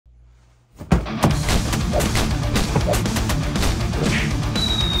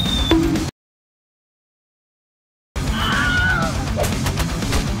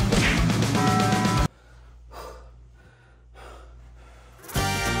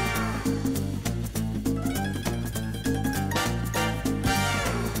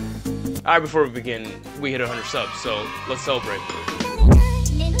Alright, before we begin, we hit 100 subs, so let's celebrate.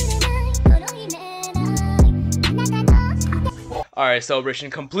 Alright,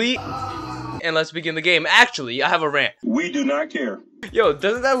 celebration complete. And let's begin the game. Actually, I have a rant. We do not care. Yo,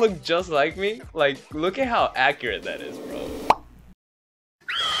 doesn't that look just like me? Like, look at how accurate that is, bro.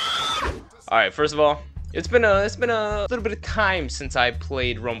 Alright, first of all, it's been a little bit of time since I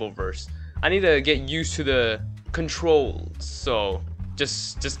played Rumbleverse. I need to get used to the controls, so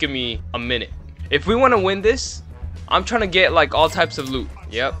just give me a minute. If we want to win this, I'm trying to get like all types of loot.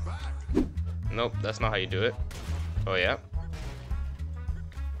 Yep. Nope, that's not how you do it. Oh yeah.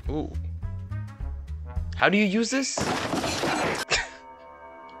 Ooh. How do you use this?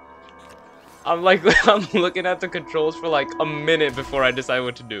 I'm looking at the controls for like a minute before I decide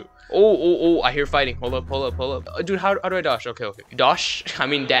what to do. Oh, I hear fighting. Hold up. Dude, how do I dash? Okay. Dash? I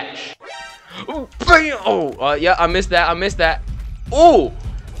mean dash. Oh, bam! Oh, yeah, I missed that. Oh,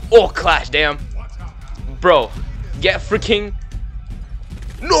 clash, damn. Bro, get freaking.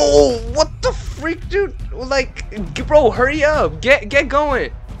 No, what the freak, dude? Like, bro, hurry up. Get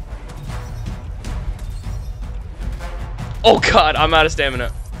going. Oh god, I'm out of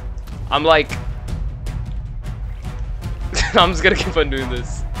stamina. I'm like, I'm just gonna keep on doing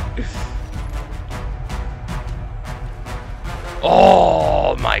this.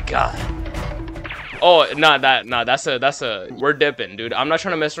 Oh my god. Oh, that's a, we're dipping, dude. I'm not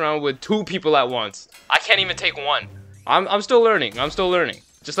trying to mess around with 2 people at once. I can't even take 1. I'm still learning.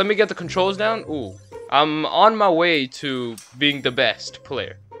 Just let me get the controls down. Ooh, I'm on my way to being the best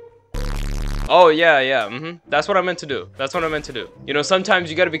player. Oh yeah. That's what I meant to do. You know, sometimes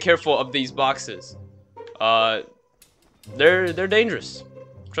you gotta be careful of these boxes. They're dangerous.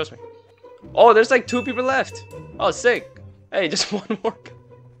 Trust me. Oh, there's like 2 people left. Oh, sick. Hey, just 1 more.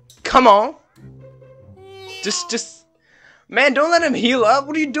 Come on. Just, man, don't let him heal up.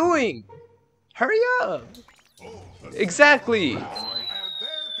 What are you doing? Hurry up. Exactly.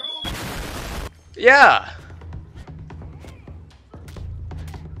 Yeah.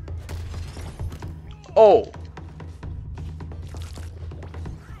 Oh.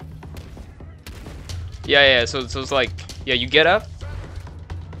 Yeah, so it's like, yeah, you get up.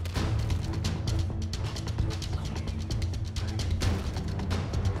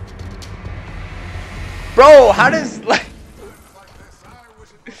 Bro, how does, like...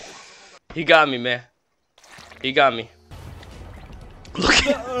 He got me, man. He got me. Look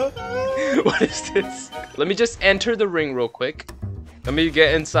at... What is this? Let me just enter the ring real quick. Let me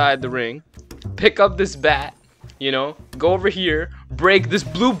get inside the ring. Pick up this bat, you know, go over here, break this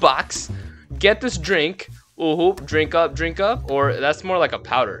blue box, get this drink. Ooh, drink up, or that's more like a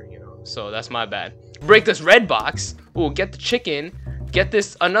powder, you know, so that's my bad. Break this red box. Ooh, get the chicken, get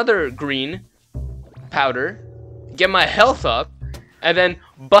this another green powder, get my health up, and then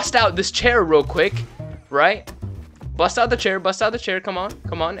bust out this chair real quick, right? Bust out the chair, come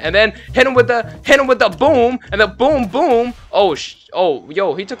on, and then hit him with the boom, and the boom. Oh,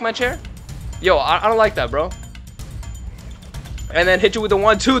 yo, he took my chair. Yo, I don't like that, bro. And then hit you with the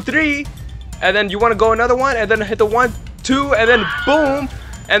 1, 2, 3, and then you want to go another one, and then hit the 1, 2, and then boom,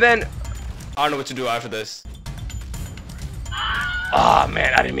 and then I don't know what to do after this. Ah,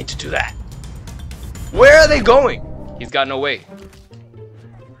 man, I didn't mean to do that. Where are they going? He's got no way.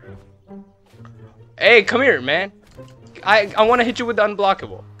 Hey, come here, man. I want to hit you with the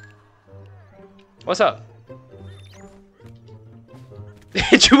unblockable. What's up?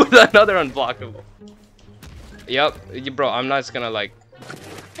 Hit you with another unblockable. Yup, bro. I'm not just gonna like.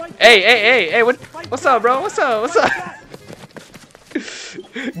 Hey! What's up, bro? What's up?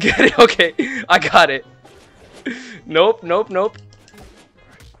 Get it? Okay, I got it. Nope.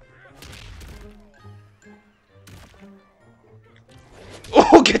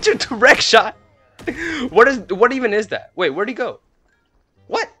 Oh, get your direct shot. What even is that? Wait, where'd he go?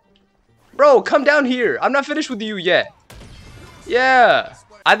 What? Bro, come down here. I'm not finished with you yet. Yeah,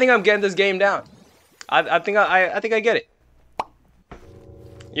 I think I'm getting this game down. I think I get it.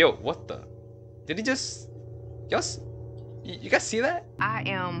 Yo, what the? Did he just? Yes. You guys see that? I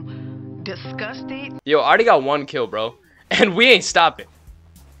am disgusted. Yo, I already got 1 kill, bro, and we ain't stopping.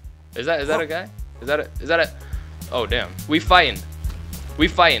 Is that a guy? Is that a? Oh damn, we fighting.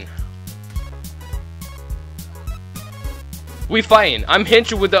 I'm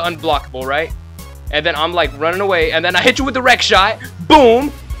hit you with the unblockable, right? And then I'm like running away, and then I hit you with the wreck shot.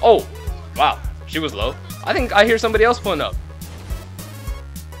 Boom! Oh, wow, she was low. I think I hear somebody else pulling up.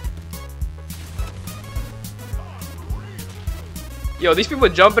 Yo, these people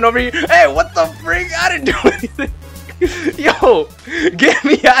jumping over here. Hey, what the freak? I didn't do anything. Yo, get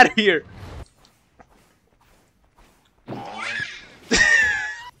me out of here.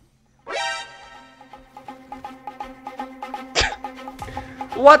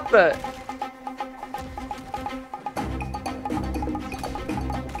 What the?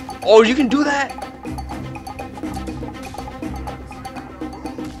 Oh, you can do that?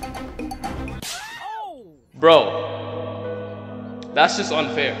 Bro, that's just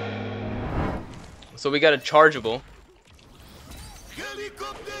unfair. So we got a chargeable.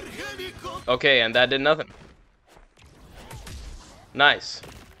 Okay, and that did nothing. Nice.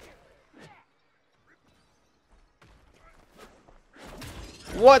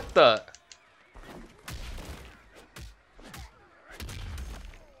 What the?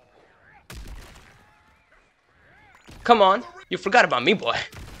 Come on. You forgot about me, boy.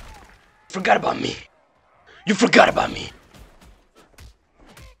 Forgot about me. You forgot about me.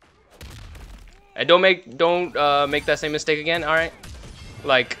 And don't make that same mistake again, alright?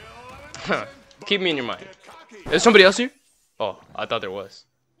 Like, keep me in your mind. Is somebody else here? Oh, I thought there was.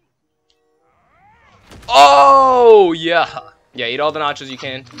 Oh, yeah. Yeah, eat all the nachos you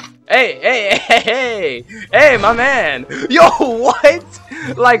can. Hey, my man. Yo, what?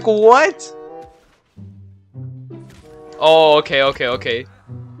 Like, what? Oh, okay.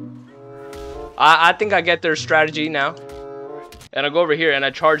 I think I get their strategy now. And I go over here and I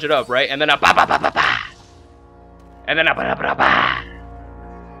charge it up, right? And then I ba ba ba ba ba. And then I ba ba ba ba.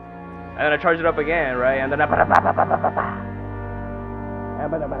 And then I charge it up again, right? And then I ba ba ba ba ba ba ba.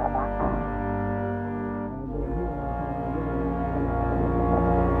 And ba ba ba ba.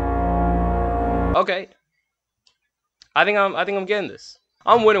 Okay. I think I'm getting this.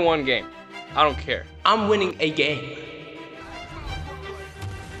 I'm winning one game. I don't care. I'm winning a game.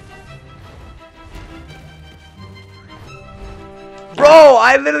 Bro,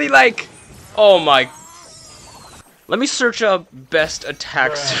 I literally like, oh my. Let me search up best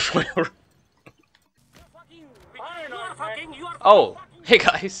attacks. Oh, hey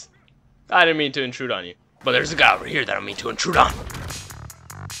guys. I didn't mean to intrude on you. But there's a guy over here that I mean to intrude on.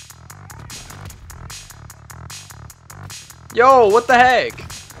 Yo, what the heck?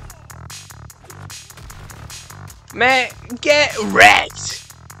 Man, get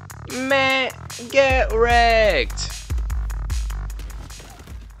wrecked. Man, get wrecked.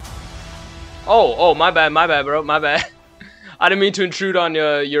 Oh, my bad, bro, my bad. I didn't mean to intrude on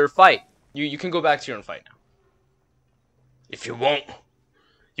your fight. You can go back to your own fight now. If you won't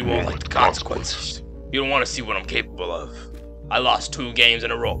like the consequences. You don't want to see what I'm capable of. I lost 2 games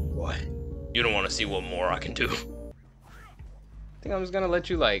in a row, boy. You don't want to see what more I can do. I think I'm just gonna let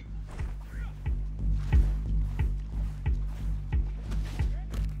you like.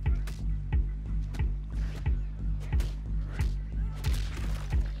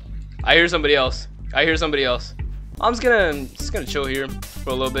 I hear somebody else. I'm just gonna chill here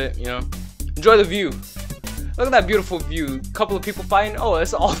for a little bit, you know. Enjoy the view. Look at that beautiful view. Couple of people fighting. Oh,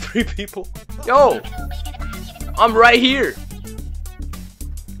 that's all 3 people. Yo, I'm right here.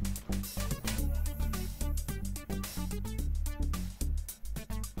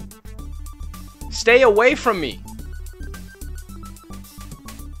 Stay away from me.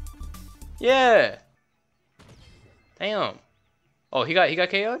 Yeah. Damn. Oh, he got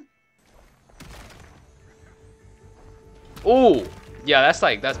KO'd? Oh, yeah, that's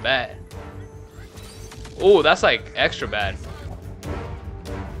bad. Oh, that's like extra bad.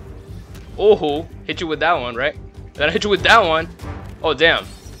 Oh, hit you with that one, right? Then I hit you with that one. Oh, damn.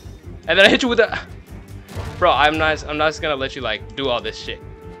 And then I hit you with that. Bro, I'm not just gonna let you like do all this shit.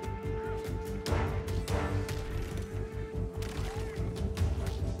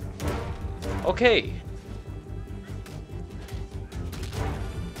 Okay.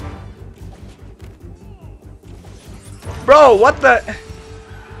 Bro, what the?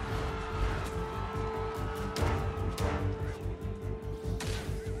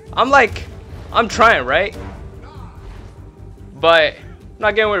 I'm trying, right? But I'm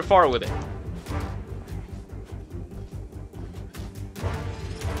not getting very far with it.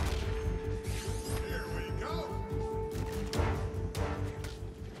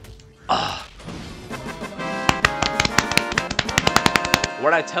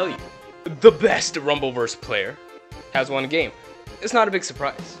 What'd I tell you? The best Rumbleverse player has won a game. It's not a big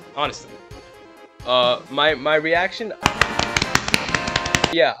surprise, honestly. My reaction.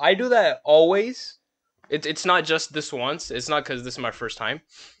 Yeah, I do that always. It's not just this once. It's not because this is my first time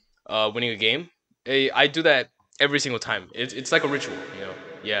winning a game. I do that every single time. It's like a ritual, you know.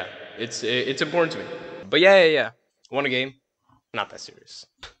 Yeah, it's important to me. But yeah. Won a game. Not that serious.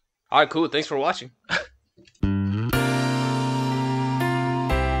 All right, cool. Thanks for watching.